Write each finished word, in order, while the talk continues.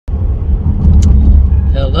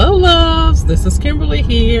Hello loves, this is Kimberly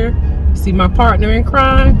here. See my partner in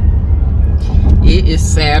crime? It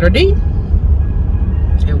is Saturday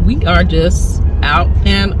and we are just out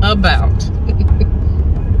and about.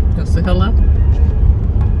 Go say hello.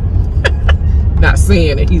 Not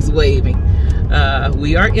saying it, he's waving.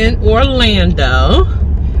 We are in Orlando.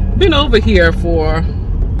 Been over here for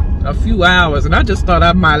a few hours and I just thought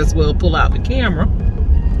I might as well pull out the camera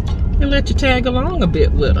and let you tag along a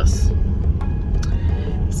bit with us.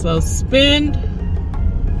 So spend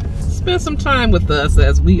some time with us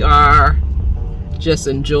as we are just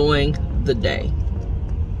enjoying the day.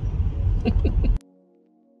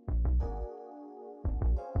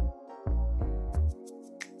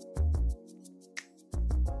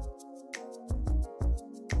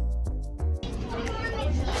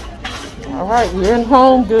 All right, we're in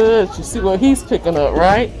HomeGoods. You see what he's picking up,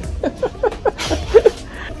 right?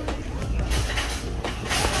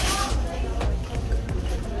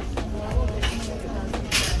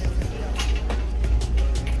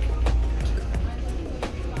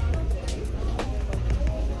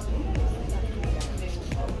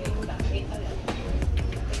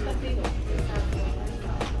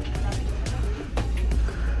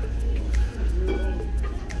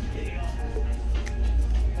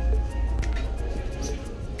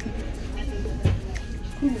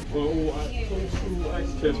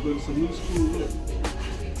 Ice chest with some new school look.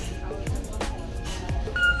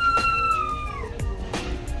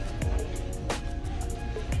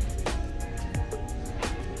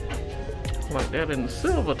 Like that in the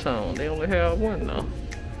silver tone. They only have one though.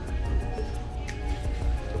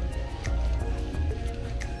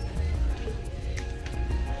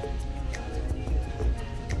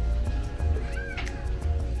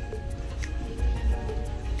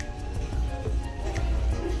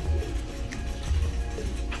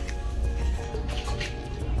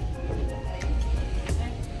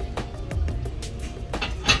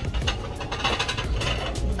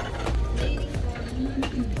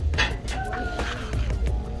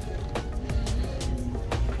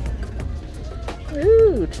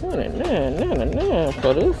 Ooh, $29.99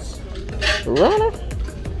 for this runner.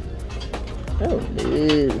 Oh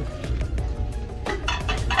no.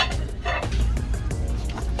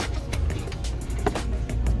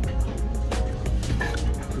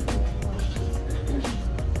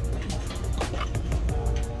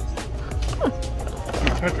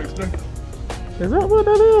 Patrick's Day. Is that what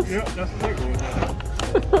that is? Yep, that's the one.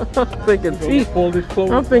 I'm thinking tea.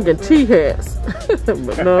 I'm thinking tea hats.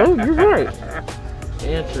 But no, you're right.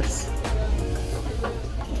 Interest.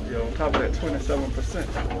 Yeah, on top of that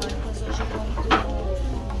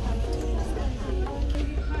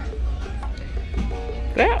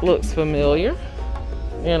 27%. That looks familiar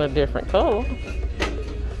in a different color.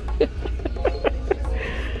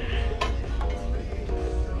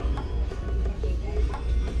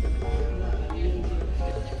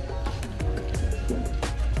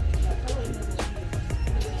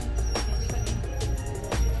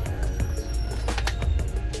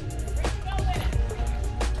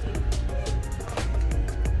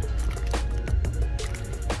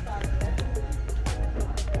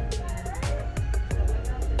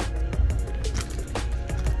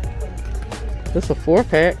 This is a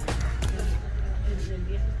 4-pack.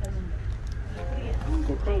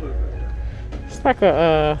 What color is that? It's like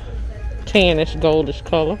a tannish, goldish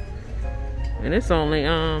color, and it's only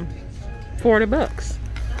 $40.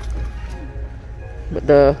 But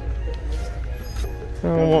I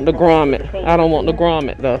don't want the grommet. I don't want the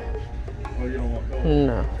grommet though. Oh, you don't want color?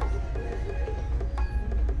 No.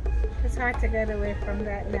 It's hard to get away from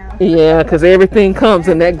that now. Yeah, because everything comes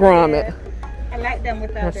in that grommet. I like them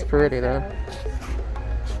without That's pretty though.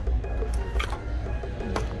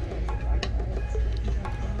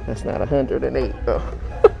 That's not 108 though.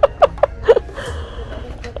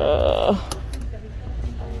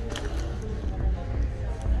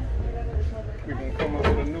 We gonna come up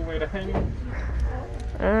with a new way to hang them?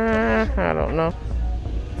 I don't know.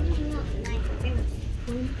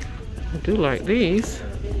 I do like these.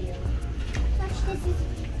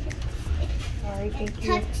 Sorry, thank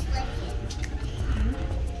you.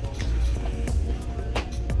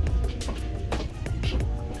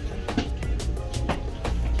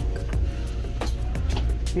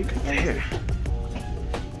 Look at that.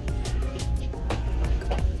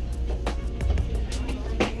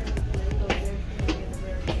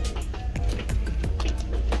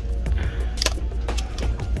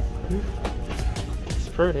 It's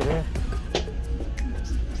pretty there.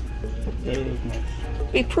 That is nice.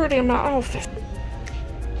 Be pretty in my office.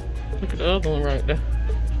 Look at the other one right there.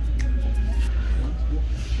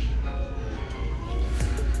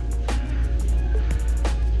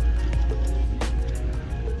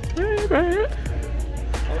 bad.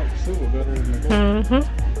 I like the silver better than the gold.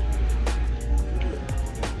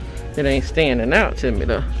 It ain't standing out to me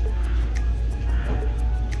though.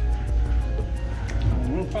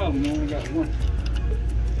 No problem, you only got one.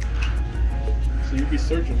 So you be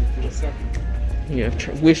searching for a second. Yeah,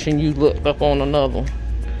 wishing you looked up on another one.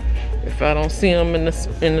 If I don't see them in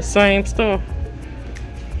the same store,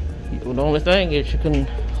 the only thing is you can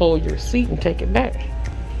hold your receipt and take it back.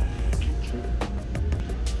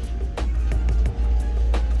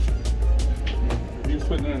 You just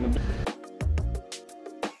putting it in the bag.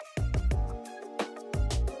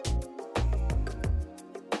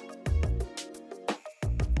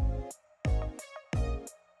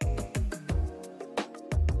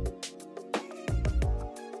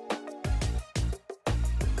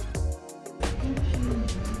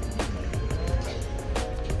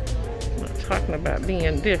 Talking about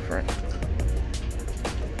being different.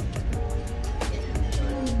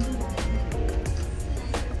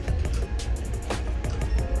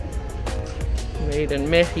 Made in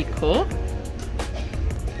Mexico.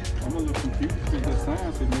 I'm a little confused because the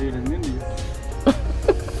sign said made in India.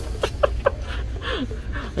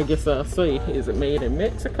 I guess I'll say, is it made in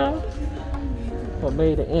Mexico or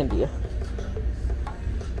made in India?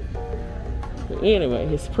 But anyway,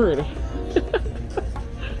 it's pretty.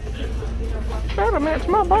 That'll match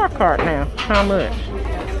my bar cart now. How much?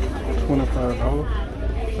 $25. I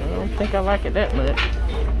don't think I like it that much.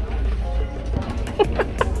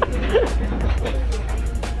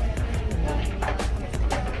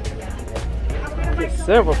 Get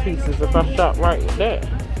several pieces if I shop right with that.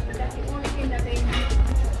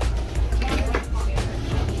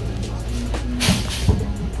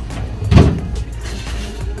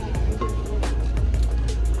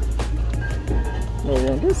 Oh,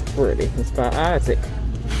 yeah, this is pretty. It's by Isaac.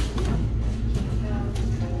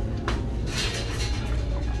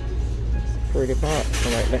 It's a pretty box. I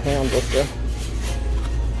like the handle stuff.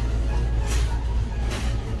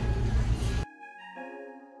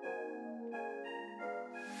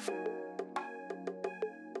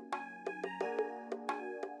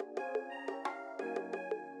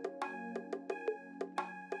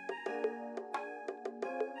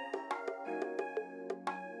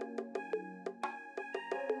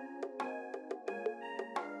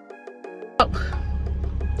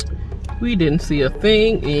 We didn't see a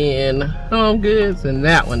thing in HomeGoods in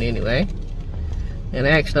that one anyway. And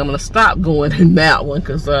actually I'm gonna stop going in that one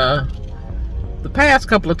because the past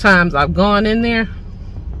couple of times I've gone in there,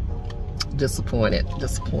 disappointed.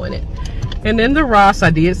 And then the Ross,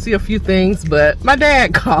 I did see a few things, but my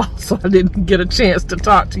dad called, so I didn't get a chance to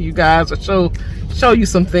talk to you guys or show you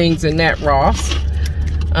some things in that Ross.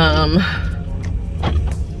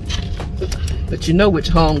 But you know which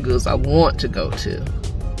HomeGoods I want to go to.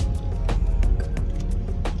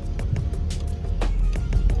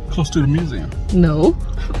 Close to the museum. No.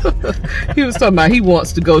 He was talking about he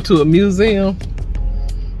wants to go to a museum.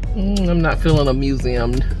 I'm not feeling a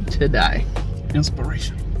museum today.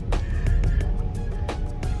 Inspiration.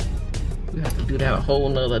 We have to do that a whole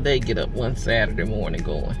nother day, get up one Saturday morning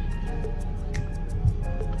going.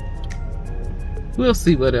 We'll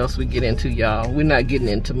see what else we get into, y'all. We're not getting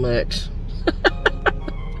into much.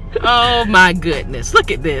 Oh my goodness,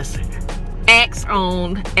 look at this. Axe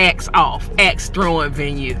on, axe off, axe throwing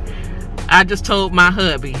venue. I just told my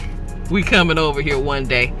hubby we coming over here one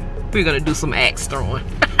day. We're gonna do some axe throwing.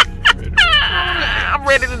 I'm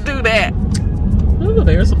ready to do that. Oh,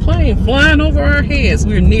 there's a plane flying over our heads.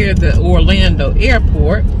 We're near the Orlando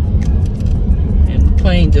airport. And the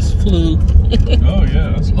plane just flew Oh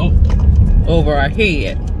yeah, that's low. over our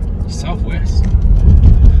head. Southwest.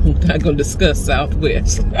 We're not gonna discuss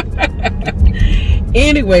Southwest.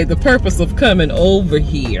 Anyway, the purpose of coming over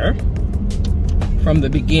here from the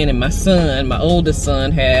beginning, my oldest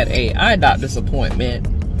son had a eye doctor's appointment,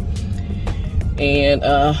 and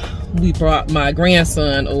we brought my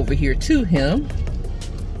grandson over here to him,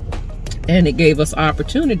 and it gave us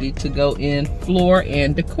opportunity to go in Floor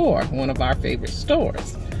and Decor, one of our favorite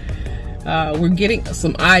stores. We're getting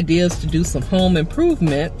some ideas to do some home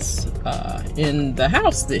improvements in the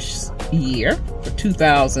house this year for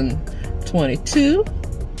 2022.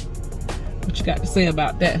 What you got to say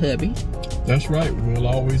about that, hubby? That's right. We'll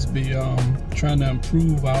always be trying to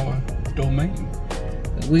improve our domain.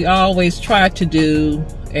 We always try to do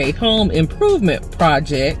a home improvement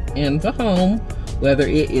project in the home, whether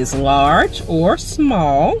it is large or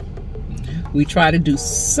small. We try to do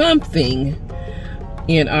something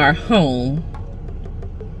in our home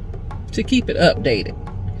to keep it updated.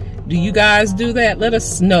 Do you guys do that? Let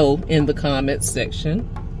us know in the comments section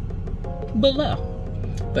below.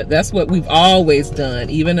 But that's what we've always done.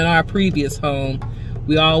 Even in our previous home,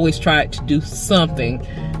 we always tried to do something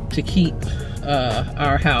to keep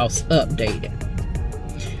our house updated.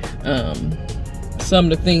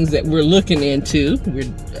 Some of the things that we're looking into,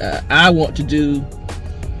 I want to do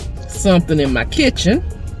something in my kitchen.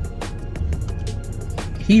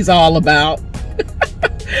 He's all about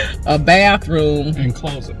a bathroom and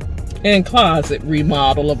closet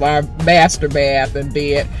remodel of our master bath and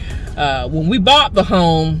bed. When we bought the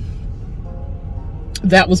home,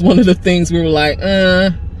 that was one of the things we were like,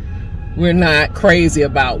 we're not crazy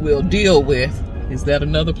about, we'll deal with. Is that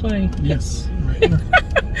another plane? Yes, right here.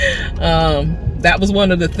 That was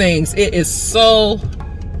one of the things. It is so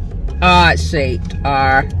odd shaped.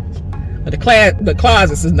 The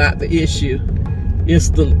closets is not the issue. It's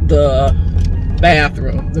the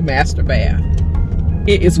bathroom, the master bath.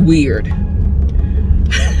 It is weird.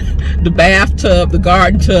 The bathtub, the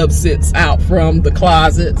garden tub sits out from the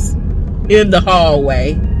closets in the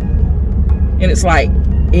hallway, and it's like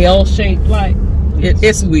L-shaped. Like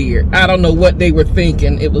it's weird. I don't know what they were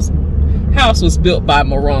thinking. House was built by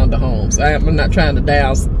Miranda Homes. I'm not trying to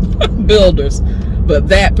down builders, but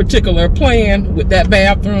that particular plan with that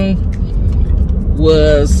bathroom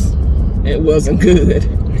wasn't good.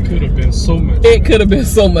 It could have been so much. It could have been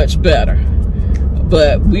so much better.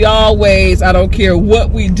 But we always, I don't care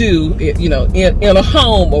what we do, in a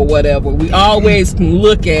home or whatever, we always can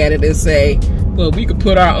look at it and say, well, we could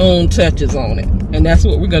put our own touches on it. And that's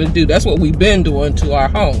what we're going to do. That's what we've been doing to our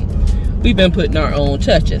home. We've been putting our own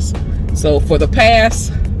touches. So for the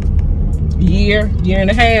past year and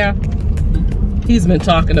a half, he's been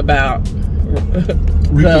talking about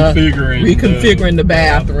reconfiguring the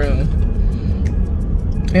bathroom.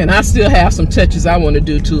 And I still have some touches I want to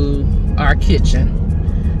do to our kitchen.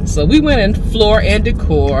 So we went in floor and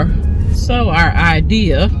decor. So our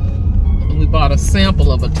idea, we bought a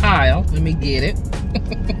sample of a tile. Let me get it.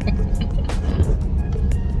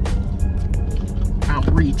 I'm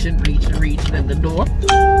reaching in the door.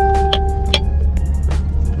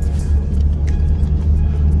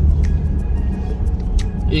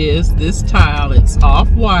 Is this tile? It's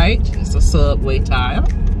off-white. It's a Subway tile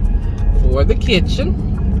for the kitchen.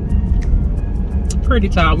 Pretty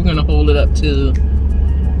tile. We're going to hold it up to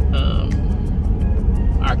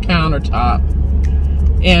our countertop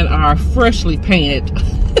and our freshly painted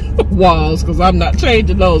walls, because I'm not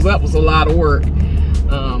changing those. That was a lot of work.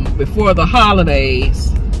 Before the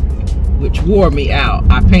holidays, which wore me out,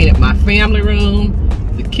 I painted my family room,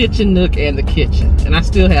 the kitchen nook, and the kitchen. And I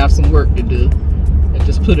still have some work to do. I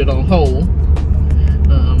just put it on hold.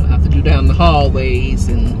 I have to do down the hallways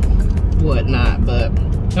and whatnot, but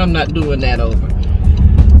I'm not doing that over.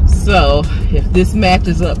 So if this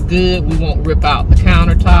matches up good, we won't rip out the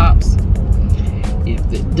countertops.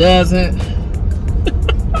 If it doesn't,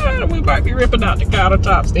 we might be ripping out the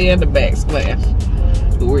countertops and the backsplash.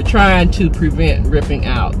 But we're trying to prevent ripping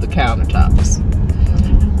out the countertops.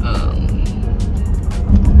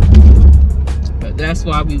 But that's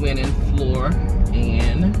why we went in floor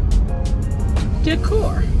and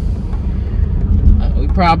decor. We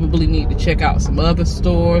probably need to check out some other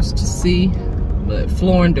stores to see, but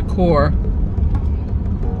floor and decor,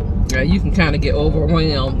 you can kind of get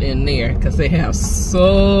overwhelmed in there because they have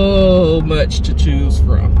so much to choose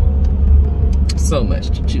from. So much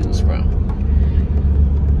to choose from.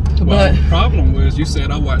 Well, the problem was you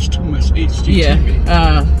said I watched too much HGTV.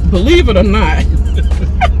 Yeah, believe it or not,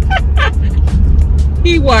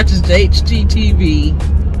 he watches the HGTV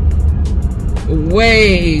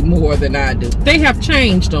way more than I do. They have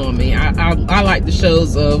changed on me. I like the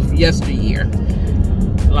shows of yesteryear,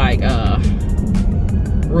 like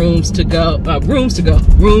Room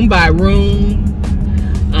by Room.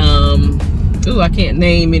 I can't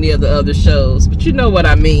name any of the other shows, but you know what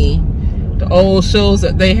I mean. The old shows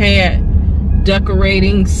that they had,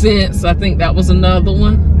 Decorating Sense, I think that was another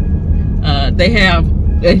one.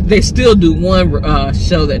 They still do one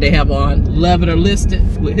show that they have on, Love It or List It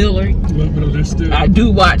with Hillary. Love It or List It. I do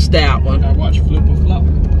watch that one. I watch Flip or Flop.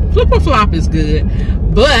 Flip or Flop is good,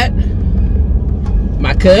 but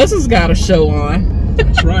my cousin's got a show on.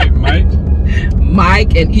 That's right,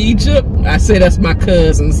 Mike and Egypt. I say that's my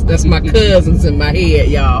cousins. That's my cousins in my head,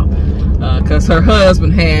 y'all. Because her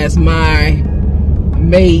husband has my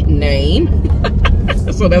maiden name.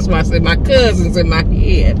 So that's why I say my cousins in my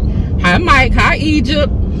head. Hi, Mike. Hi,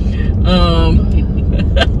 Egypt.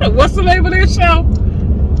 What's the name of their show?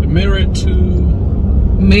 Married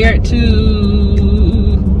to...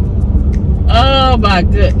 Oh, my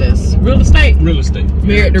goodness. Real Estate? Real Estate.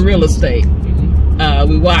 Married to Real Estate.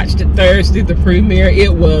 We watched it Thursday, the premiere.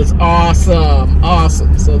 It was awesome,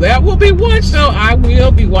 awesome. So that will be one show I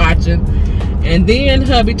will be watching. And then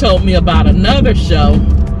hubby told me about another show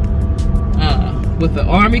with the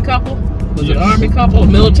army couple. Was it an army couple, a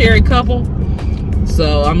military couple?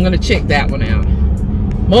 So I'm gonna check that one out.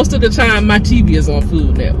 Most of the time my TV is on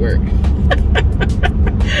Food Network.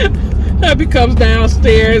 Hubby comes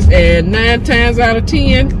downstairs and 9 times out of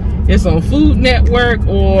 10 it's on Food Network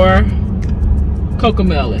or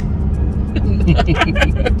Cocomelon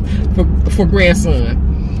for grandson.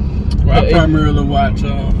 Well, I primarily watch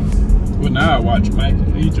well, now I watch Mike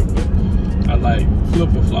in Egypt, but I like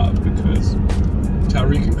Flipper Flop because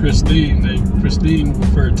Tyreek and Christine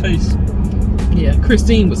prefer taste. Yeah,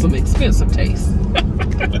 Christine with some expensive taste.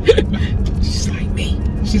 She's like me.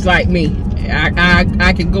 She's like me.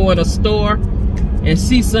 I can go in a store and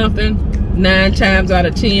see something 9 times out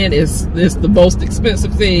of 10 is the most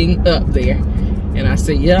expensive thing up there. And I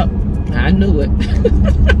say, yep, I knew it.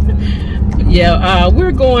 Yeah,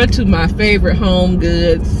 we're going to my favorite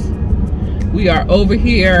HomeGoods. We are over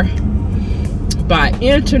here by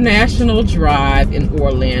International Drive in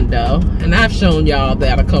Orlando. And I've shown y'all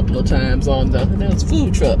that a couple of times on there's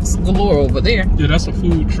food trucks galore over there. Yeah, that's a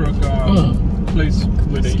food truck place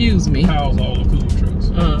where they house all the food trucks.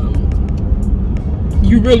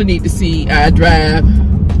 You really need to see our drive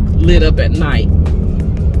lit up at night.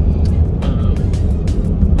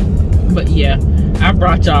 But yeah, I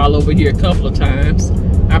brought y'all over here a couple of times.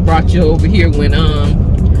 I brought you over here when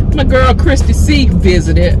my girl Christy C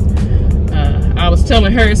visited. I was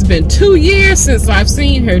telling her it's been 2 years since I've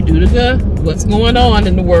seen her due to what's going on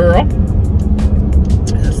in the world.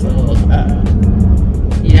 So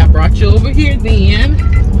yeah, I brought you over here then.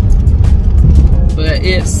 But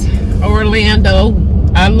it's Orlando.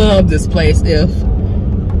 I love this place. If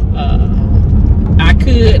I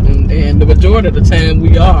could, and the majority of the time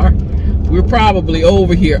we're probably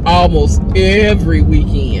over here almost every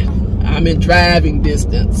weekend. I'm in driving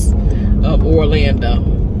distance of Orlando.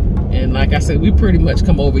 And like I said, we pretty much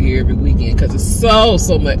come over here every weekend because it's so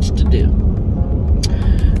much to do.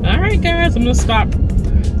 All right, guys, I'm going to stop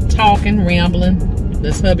talking, rambling.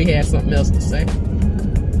 This hubby has something else to say.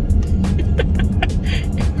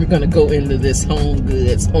 We're going to go into this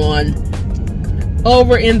HomeGoods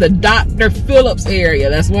over in the Dr. Phillips area.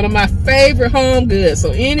 That's one of my favorite HomeGoods.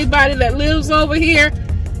 So anybody that lives over here,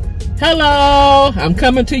 hello, I'm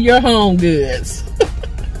coming to your HomeGoods.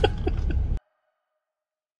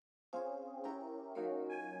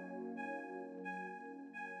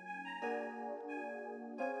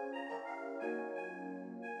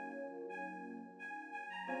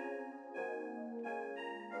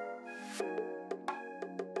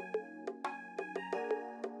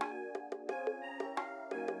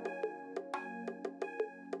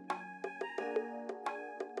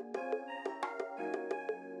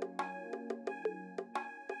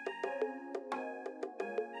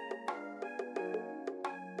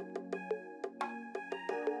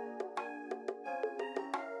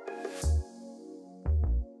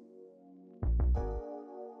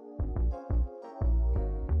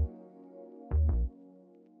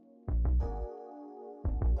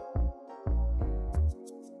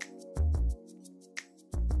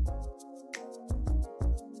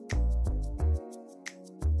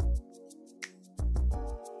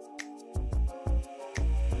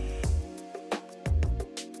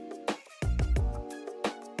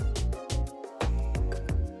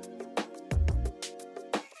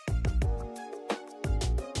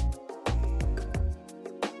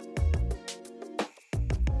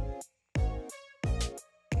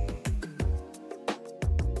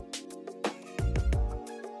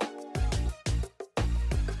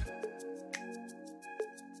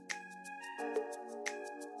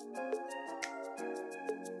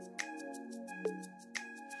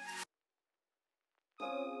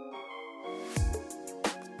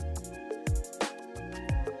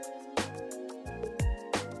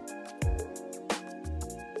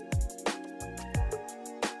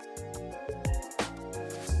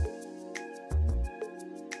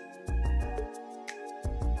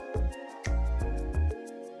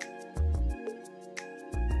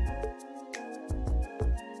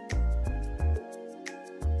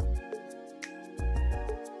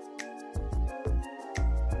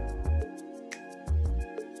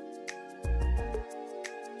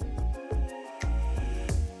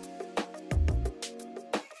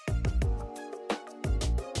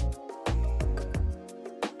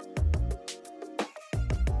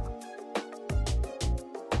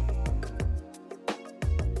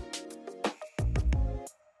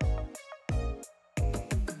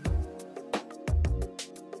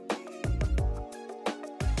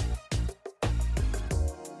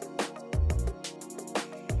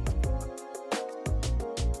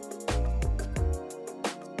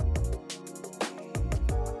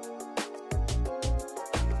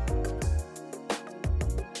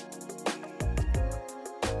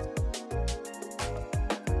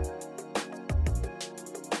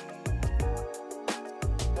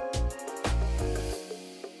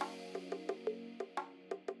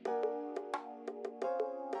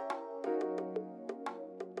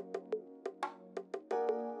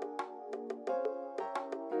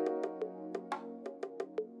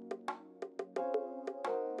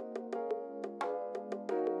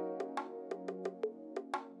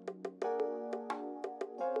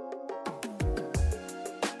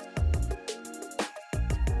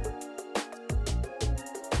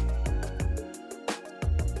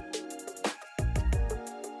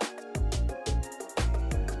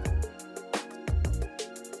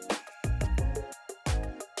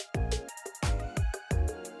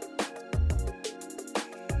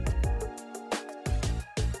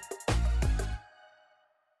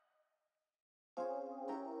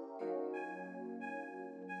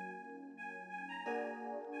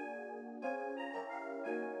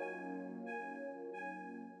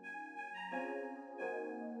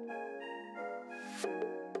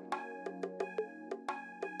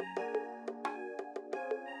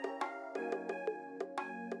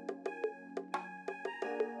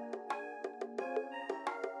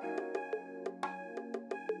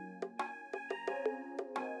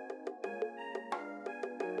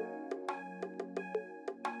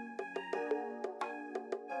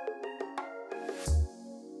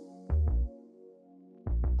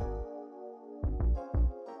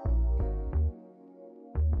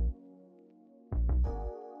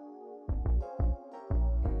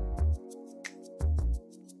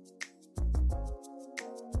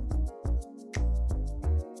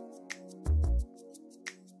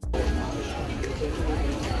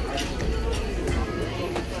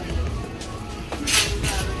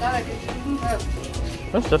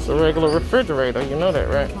 That's just a regular refrigerator, you know that,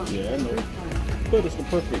 right? Yeah, I know. But it's the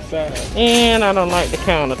perfect size. And I don't like the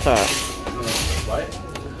countertop. What?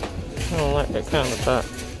 I don't like that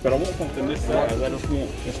countertop. But I want something this size. I just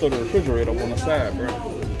want, instead of the refrigerator, I want a side, bro.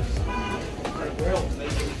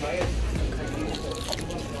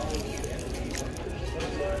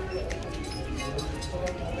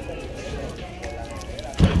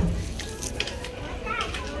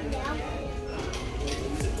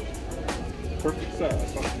 Perfect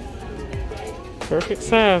size. Perfect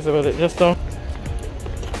size, but it just don't.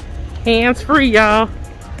 Hands free, y'all.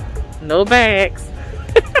 No bags.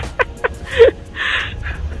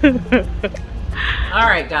 All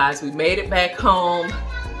right, guys, we made it back home.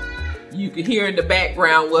 You can hear in the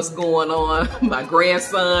background what's going on. My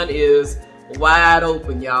grandson is wide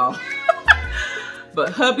open, y'all.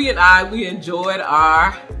 But hubby and I, we enjoyed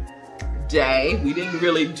our day. We didn't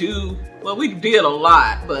really do, well, we did a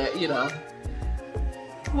lot, but you know,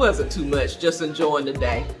 it wasn't too much, just enjoying the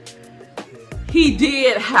day. He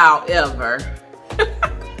did, however,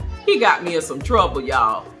 he got me in some trouble,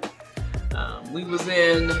 y'all. We was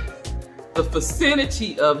in the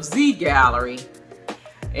vicinity of ZGallerie,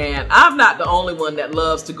 and I'm not the only one that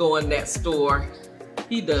loves to go in that store.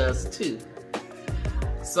 He does too.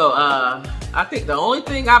 So I think the only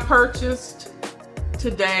thing I purchased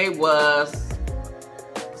today was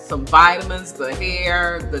some vitamins, the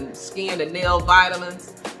hair, the skin and nail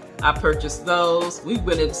vitamins. I purchased those. We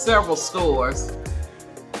went in several stores,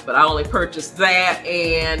 but I only purchased that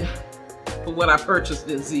and for what I purchased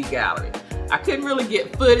in ZGallerie. I couldn't really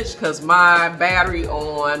get footage because my battery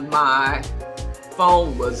on my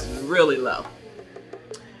phone was really low.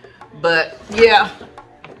 But yeah,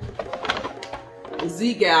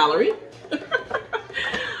 ZGallerie.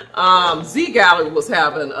 ZGallerie was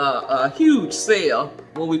having a huge sale.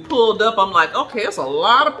 When we pulled up, I'm like, okay, it's a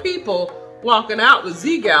lot of people walking out with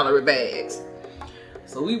ZGallerie bags.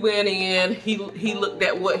 So we went in, he looked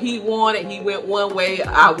at what he wanted. He went one way,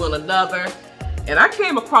 I went another. And I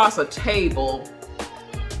came across a table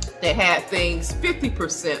that had things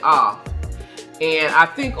 50% off. And I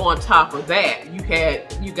think on top of that,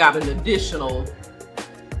 you got an additional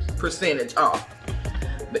percentage off.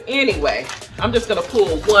 But anyway, I'm just gonna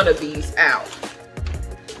pull one of these out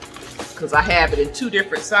because I have it in 2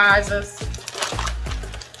 different sizes.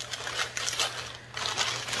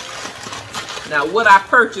 Now, what I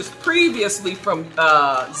purchased previously from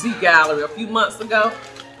ZGallerie a few months ago,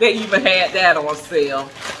 they even had that on sale.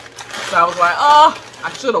 So I was like, oh,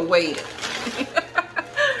 I should have waited.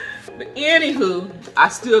 But anywho, I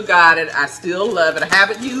still got it. I still love it. I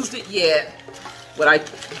haven't used it yet, what I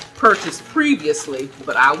purchased previously,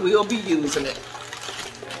 but I will be using it.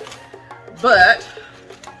 But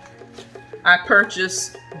I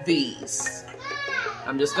purchased these.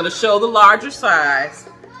 I'm just going to show the larger size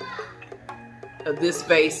of this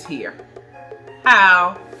vase here.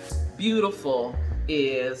 How beautiful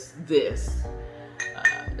is this?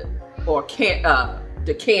 Or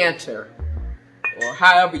decanter, or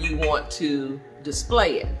however you want to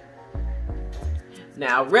display it.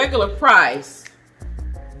 Now, regular price,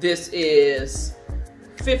 this is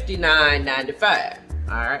 $59.95.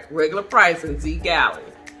 All right, regular price in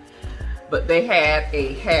ZGallerie. But they had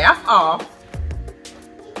a half off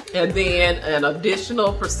and then an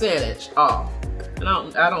additional percentage off. And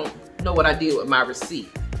I don't know what I did with my receipt.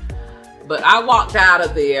 But I walked out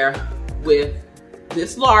of there with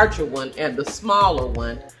this larger one and the smaller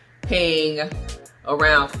one paying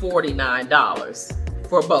around $49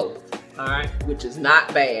 for both, all right, which is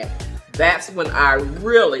not bad. That's when I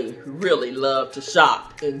really, really love to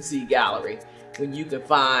shop in ZGallerie, when you can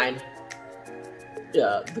find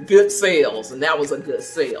the good sales, and that was a good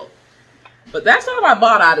sale. But that's all I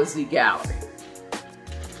bought out of ZGallerie.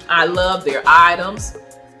 I love their items.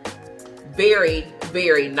 Very,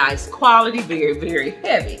 very nice quality, very, very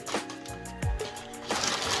heavy.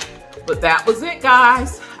 But that was it,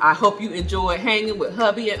 guys. I hope you enjoyed hanging with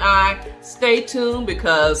hubby and I. Stay tuned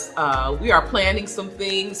because we are planning some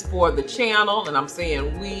things for the channel, and I'm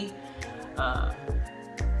saying we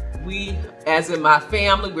as in my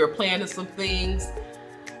family, we're planning some things,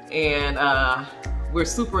 and we're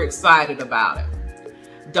super excited about it.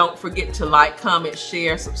 Don't forget to like, comment,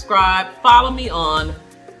 share, subscribe. Follow me on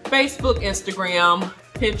Facebook, Instagram,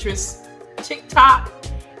 Pinterest, TikTok,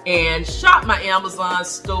 and shop my Amazon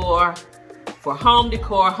store for home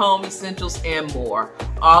decor, home essentials, and more.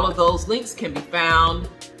 All of those links can be found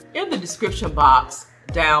in the description box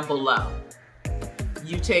down below.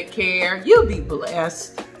 You take care. You'll be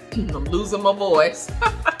blessed. I'm losing my voice.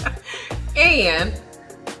 And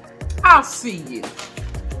I'll see you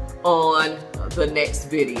on the next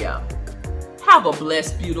video. Have a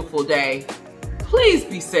blessed, beautiful day. Please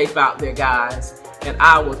be safe out there, guys. And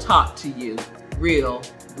I will talk to you real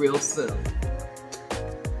soon.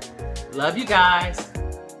 Love you guys.